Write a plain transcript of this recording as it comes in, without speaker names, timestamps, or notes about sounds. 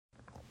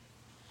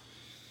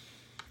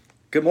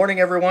Good morning,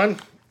 everyone.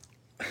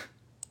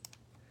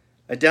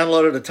 I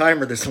downloaded a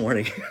timer this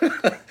morning.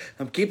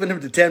 I'm keeping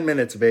them to 10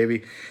 minutes,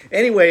 baby.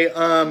 Anyway,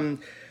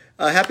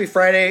 happy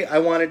Friday. I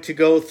wanted to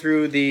go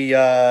through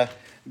the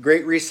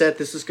Great Reset.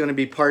 This is going to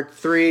be part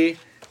 3,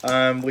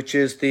 which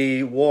is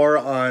the war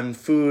on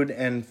food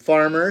and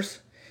farmers.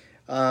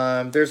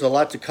 There's a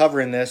lot to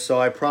cover in this, so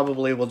I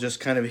probably will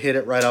just kind of hit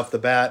it right off the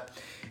bat.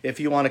 If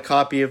you want a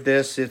copy of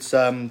this, it's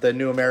the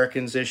New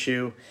Americans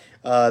issue,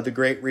 The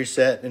Great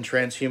Reset and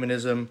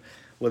Transhumanism,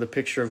 with a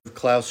picture of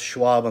Klaus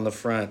Schwab on the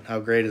front.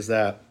 How great is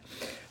that?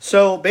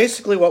 So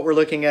basically what we're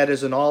looking at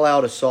is an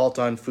all-out assault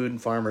on food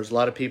and farmers. A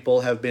lot of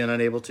people have been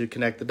unable to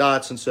connect the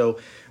dots, and so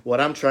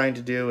what I'm trying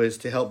to do is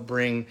to help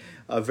bring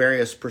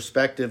various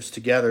perspectives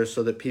together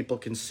so that people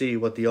can see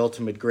what the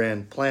ultimate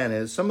grand plan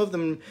is. Some of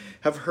them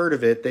have heard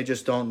of it, they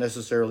just don't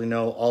necessarily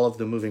know all of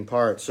the moving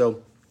parts.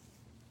 So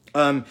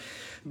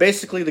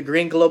basically the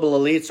green global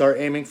elites are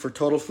aiming for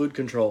total food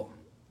control.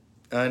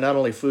 Not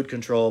only food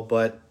control,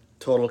 but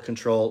total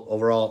control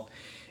overall.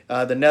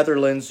 The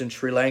Netherlands and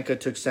Sri Lanka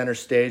took center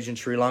stage, and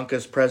Sri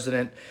Lanka's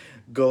president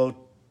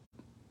Gotabaya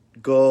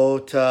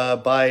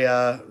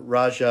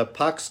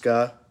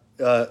Rajapaksa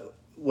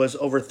was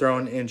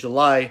overthrown in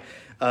July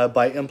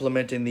by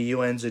implementing the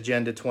UN's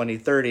Agenda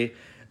 2030.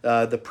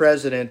 The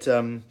president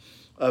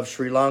of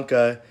Sri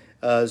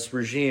Lanka's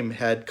regime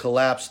had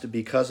collapsed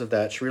because of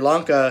that. Sri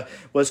Lanka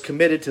was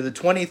committed to the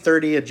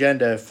 2030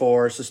 agenda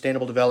for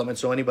sustainable development.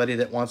 So anybody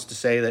that wants to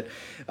say that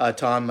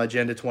Tom,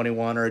 Agenda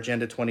 21 or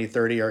Agenda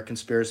 2030 are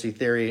conspiracy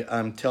theory,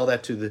 tell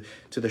that to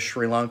the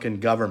Sri Lankan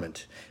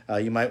government.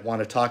 You might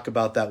want to talk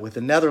about that with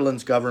the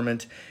Netherlands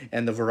government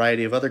and the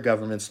variety of other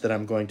governments that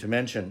I'm going to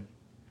mention.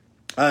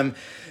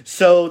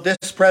 So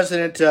this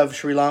president of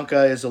Sri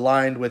Lanka is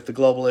aligned with the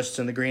globalists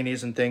and the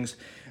greenies and things,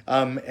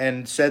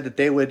 and said that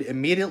they would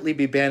immediately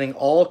be banning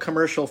all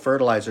commercial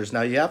fertilizers.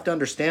 Now, you have to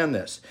understand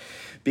this.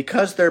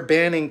 Because they're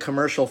banning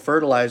commercial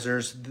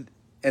fertilizers,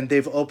 and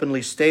they've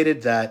openly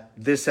stated that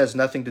this has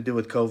nothing to do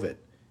with COVID.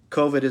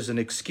 COVID is an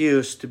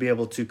excuse to be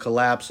able to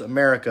collapse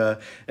America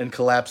and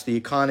collapse the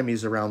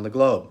economies around the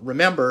globe.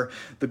 Remember,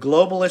 the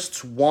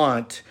globalists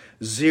want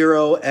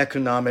zero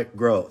economic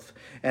growth.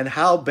 And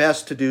how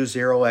best to do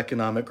zero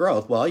economic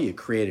growth? Well, you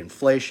create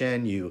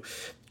inflation, you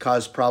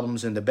cause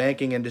problems in the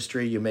banking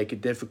industry, you make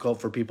it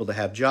difficult for people to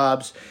have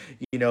jobs,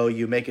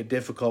 you make it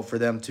difficult for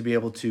them to be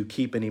able to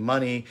keep any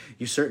money,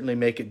 you certainly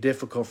make it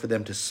difficult for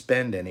them to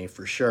spend any,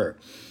 for sure.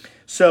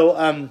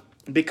 So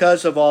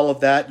because of all of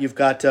that, you've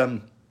got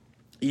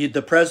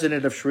the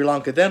president of Sri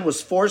Lanka then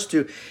was forced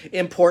to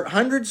import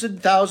hundreds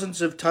and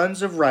thousands of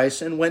tons of rice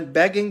and went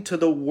begging to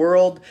the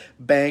World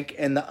Bank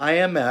and the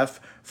IMF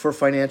for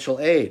financial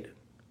aid.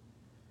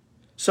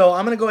 So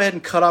I'm going to go ahead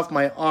and cut off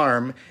my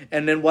arm,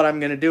 and then what I'm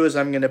going to do is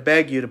I'm going to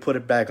beg you to put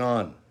it back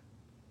on.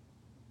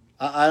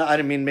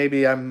 I mean,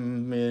 maybe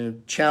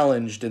I'm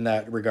challenged in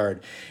that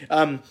regard.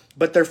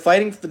 But they're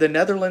fighting for, the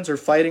Netherlands are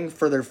fighting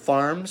for their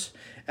farms,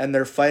 and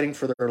they're fighting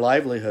for their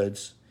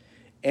livelihoods.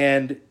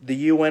 And the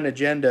UN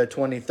Agenda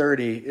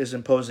 2030 is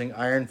imposing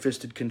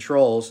iron-fisted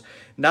controls,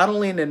 not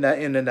only in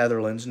the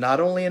Netherlands, not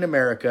only in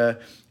America,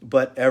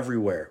 but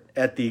everywhere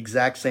at the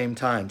exact same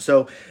time.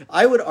 So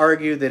I would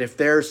argue that if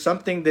there's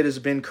something that has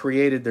been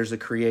created, there's a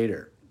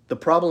creator. The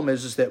problem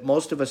is that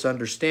most of us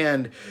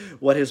understand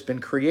what has been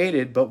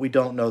created, but we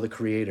don't know the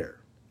creator.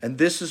 And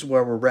this is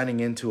where we're running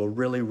into a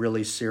really,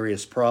 really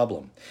serious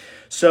problem.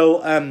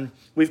 So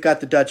we've got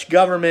the Dutch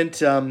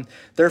government.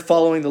 They're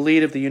following the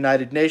lead of the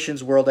United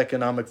Nations, World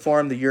Economic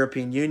Forum, the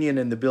European Union,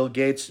 and the Bill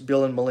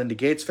and Melinda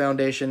Gates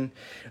Foundation.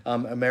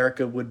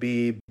 America would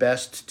be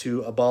best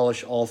to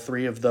abolish all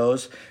three of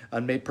those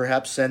and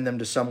perhaps send them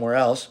to somewhere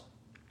else.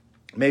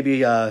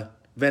 Maybe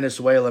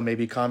Venezuela,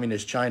 maybe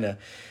communist China.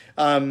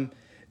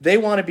 They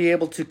want to be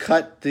able to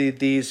cut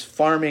these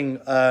farming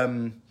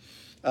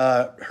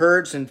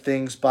herds and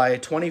things by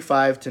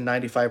 25 to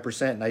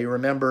 95%. Now, you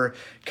remember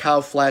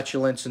cow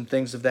flatulence and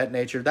things of that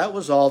nature. That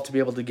was all to be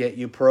able to get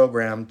you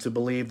programmed to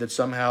believe that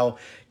somehow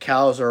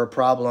cows are a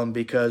problem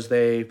because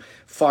they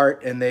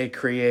fart and they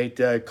create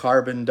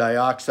carbon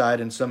dioxide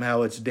and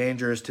somehow it's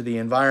dangerous to the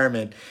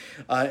environment.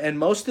 And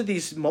most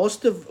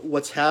of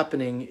what's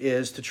happening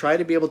is to try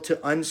to be able to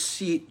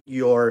unseat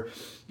your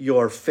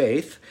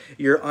faith,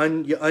 you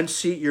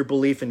unseat your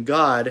belief in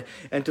God,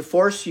 and to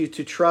force you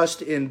to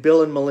trust in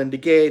Bill and Melinda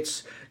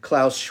Gates,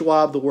 Klaus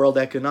Schwab, the World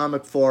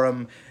Economic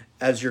Forum,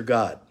 as your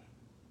God.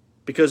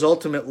 Because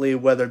ultimately,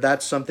 whether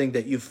that's something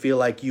that you feel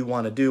like you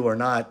want to do or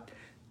not,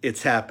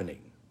 it's happening.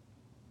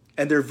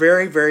 And they're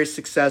very, very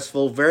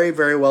successful, very,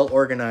 very well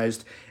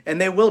organized,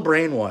 and they will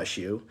brainwash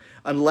you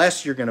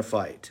unless you're going to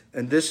fight.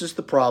 And this is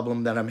the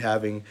problem that I'm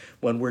having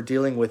when we're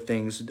dealing with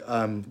things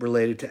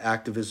related to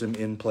activism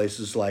in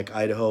places like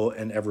Idaho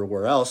and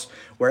everywhere else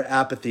where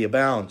apathy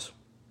abounds.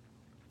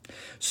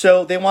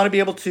 So they want to be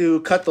able to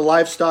cut the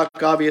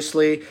livestock,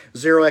 obviously.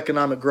 Zero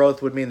economic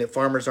growth would mean that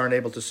farmers aren't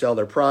able to sell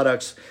their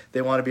products.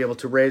 They want to be able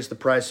to raise the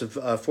price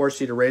of,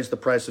 force you to raise the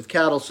price of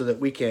cattle so that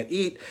we can't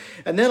eat.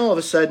 And then all of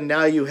a sudden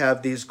now you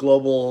have these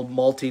global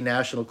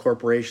multinational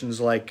corporations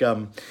like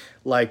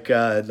like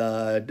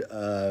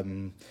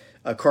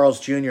Carl's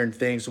Jr. and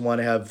things want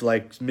to have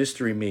like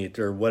mystery meat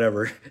or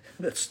whatever,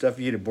 that stuff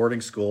you eat at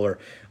boarding school or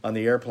on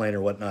the airplane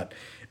or whatnot.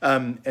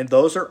 And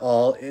those are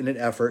all in an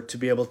effort to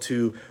be able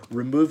to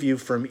remove you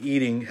from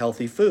eating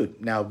healthy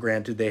food. Now,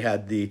 granted, they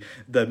had the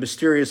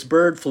mysterious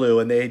bird flu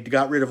and they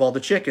got rid of all the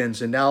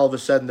chickens, and now all of a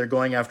sudden they're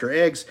going after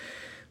eggs.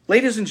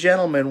 Ladies and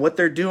gentlemen, what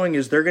they're doing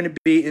is they're going to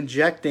be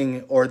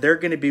injecting, or they're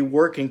going to be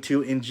working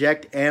to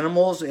inject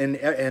animals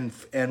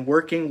and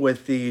working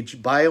with the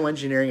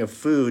bioengineering of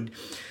food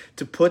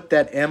to put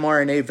that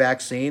mRNA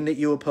vaccine that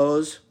you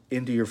oppose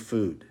into your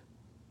food.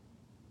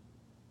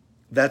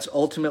 That's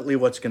ultimately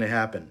what's going to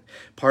happen.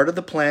 Part of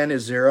the plan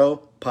is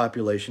zero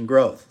population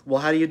growth.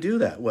 Well, how do you do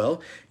that?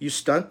 Well, you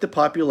stunt the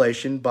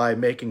population by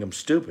making them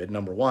stupid,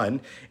 number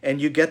one,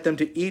 and you get them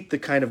to eat the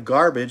kind of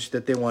garbage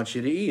that they want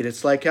you to eat.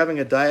 It's like having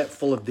a diet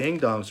full of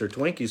ding-dongs or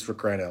Twinkies, for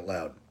crying out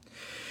loud.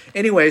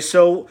 Anyway,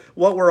 so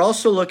what we're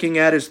also looking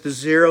at is the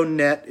zero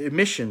net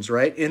emissions,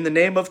 right? In the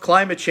name of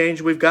climate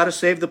change, we've got to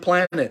save the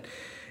planet.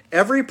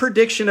 Every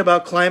prediction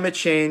about climate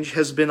change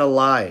has been a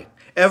lie.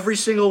 Every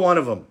single one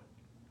of them.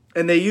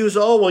 And they use,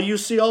 oh, well, you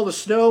see all the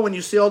snow and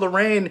you see all the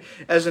rain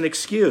as an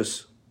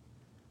excuse.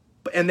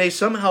 And they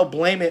somehow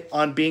blame it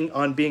on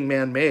being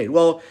man-made.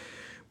 Well,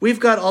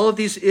 we've got all of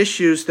these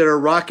issues that are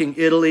rocking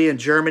Italy and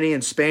Germany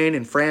and Spain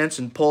and France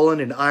and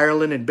Poland and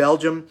Ireland and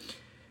Belgium.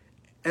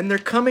 And they're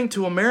coming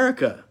to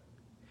America.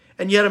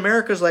 And yet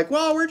America's like,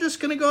 well, we're just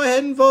going to go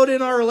ahead and vote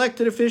in our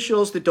elected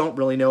officials that don't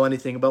really know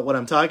anything about what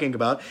I'm talking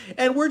about.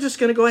 And we're just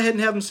going to go ahead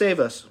and have them save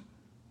us.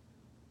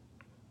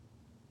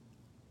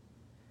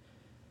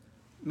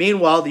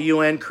 Meanwhile, the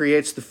UN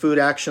creates the Food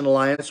Action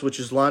Alliance, which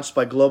is launched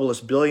by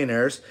globalist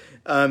billionaires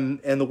and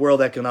the World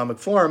Economic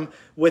Forum,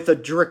 with a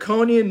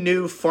draconian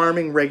new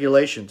farming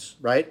regulations,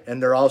 right?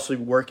 And they're also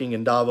working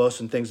in Davos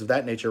and things of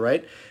that nature,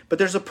 right? But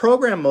there's a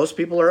program most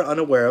people are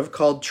unaware of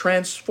called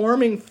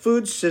Transforming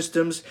Food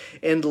Systems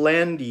and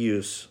Land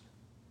Use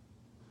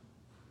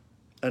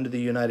under the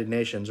United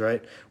Nations,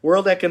 right?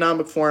 World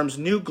Economic Forum's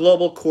new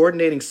Global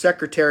Coordinating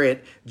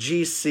Secretariat,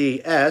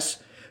 GCS,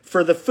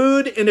 for the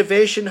Food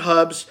Innovation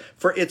Hubs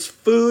for its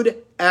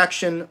Food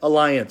Action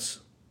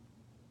Alliance.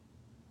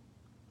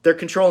 They're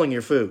controlling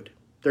your food.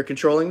 They're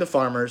controlling the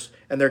farmers,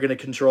 and they're going to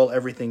control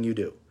everything you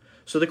do.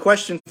 So the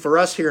question for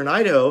us here in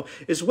Idaho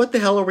is, what the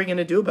hell are we going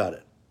to do about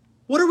it?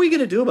 What are we going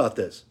to do about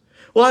this?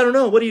 Well, I don't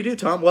know. What do you do,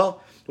 Tom?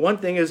 Well, one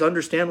thing is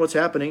understand what's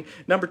happening.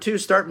 Number two,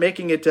 start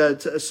making it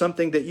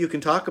something that you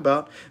can talk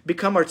about.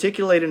 Become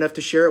articulate enough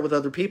to share it with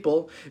other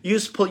people.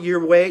 Use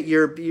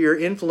your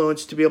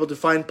influence to be able to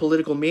find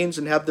political means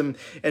and have them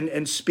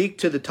and speak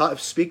to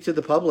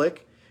the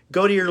public.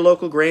 Go to your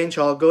local Grange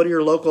Hall. Go to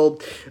your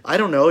local, I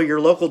don't know, your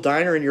local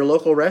diner and your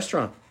local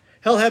restaurant.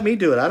 Hell, have me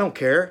do it. I don't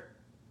care.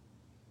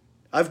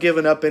 I've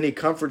given up any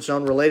comfort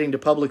zone relating to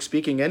public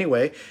speaking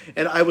anyway,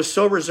 and I was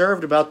so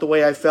reserved about the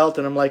way I felt,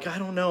 and I'm like, I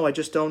don't know, I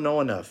just don't know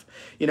enough.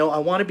 You know, I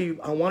want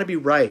to be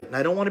right, and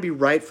I don't want to be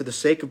right for the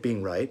sake of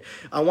being right.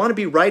 I want to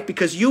be right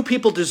because you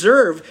people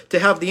deserve to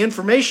have the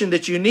information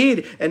that you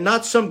need and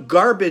not some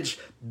garbage,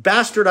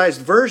 bastardized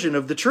version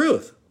of the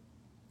truth.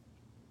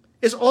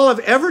 It's all I've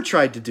ever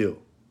tried to do.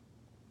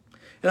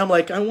 And I'm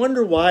like, I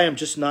wonder why I'm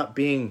just not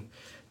being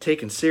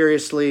taken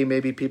seriously.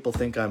 Maybe people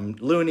think I'm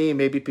loony.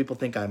 Maybe people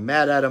think I'm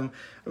mad at them.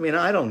 I mean,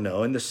 I don't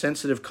know. In the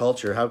sensitive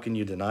culture, how can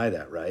you deny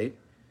that, right?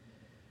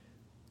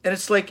 And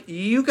it's like,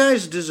 you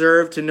guys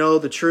deserve to know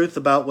the truth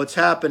about what's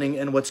happening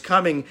and what's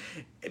coming,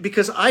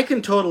 because I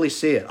can totally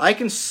see it. I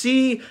can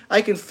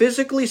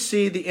physically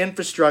see the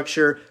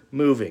infrastructure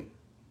moving.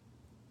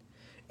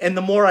 And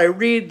the more I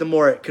read, the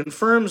more it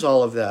confirms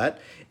all of that.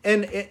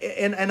 And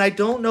I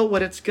don't know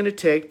what it's going to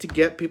take to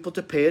get people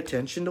to pay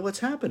attention to what's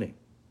happening.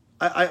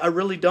 I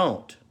really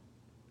don't.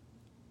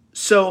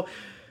 So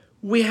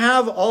we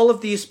have all of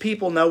these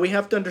people. Now we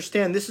have to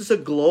understand this is a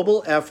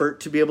global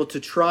effort to be able to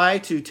try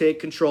to take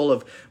control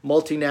of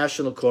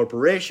multinational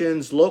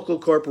corporations, local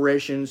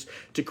corporations,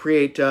 to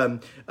create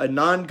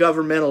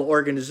non-governmental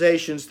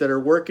organizations that are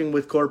working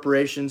with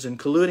corporations and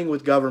colluding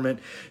with government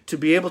to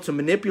be able to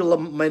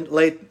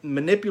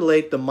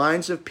manipulate the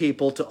minds of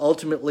people to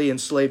ultimately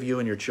enslave you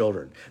and your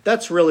children.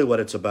 That's really what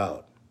it's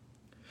about.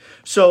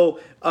 So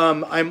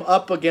I'm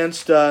up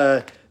against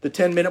the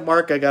 10-minute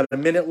mark. I got a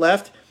minute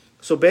left.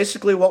 So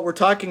basically what we're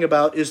talking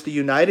about is the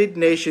United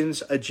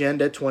Nations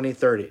Agenda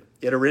 2030.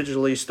 It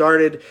originally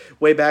started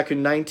way back in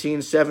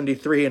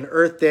 1973 in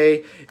Earth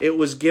Day. It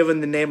was given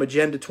the name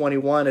Agenda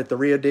 21 at the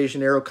Rio de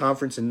Janeiro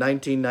conference in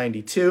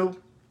 1992.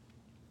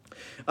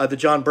 The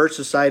John Birch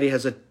Society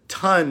has a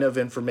ton of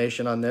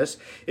information on this.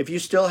 If you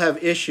still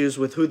have issues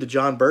with who the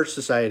John Birch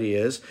Society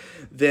is,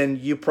 then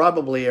you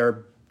probably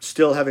are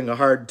still having a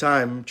hard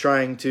time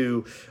trying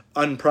to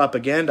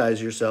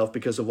unpropagandize yourself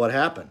because of what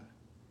happened.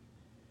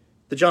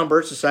 The John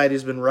Birch Society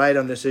has been right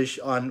on this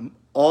issue, on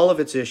all of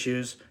its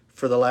issues,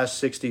 for the last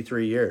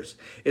 63 years.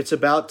 It's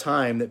about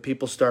time that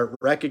people start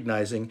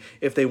recognizing,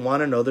 if they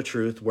want to know the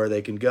truth, where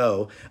they can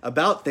go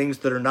about things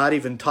that are not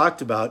even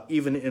talked about,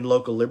 even in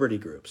local liberty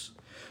groups.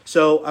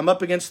 So I'm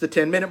up against the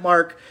 10-minute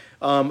mark.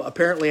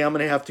 Apparently, I'm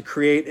going to have to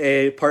create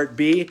a part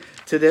B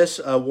to this,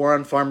 War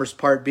on Farmers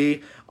Part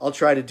B. I'll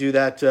try to do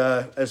that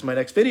as my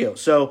next video.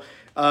 So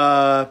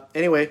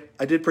anyway,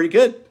 I did pretty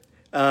good.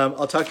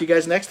 I'll talk to you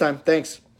guys next time. Thanks.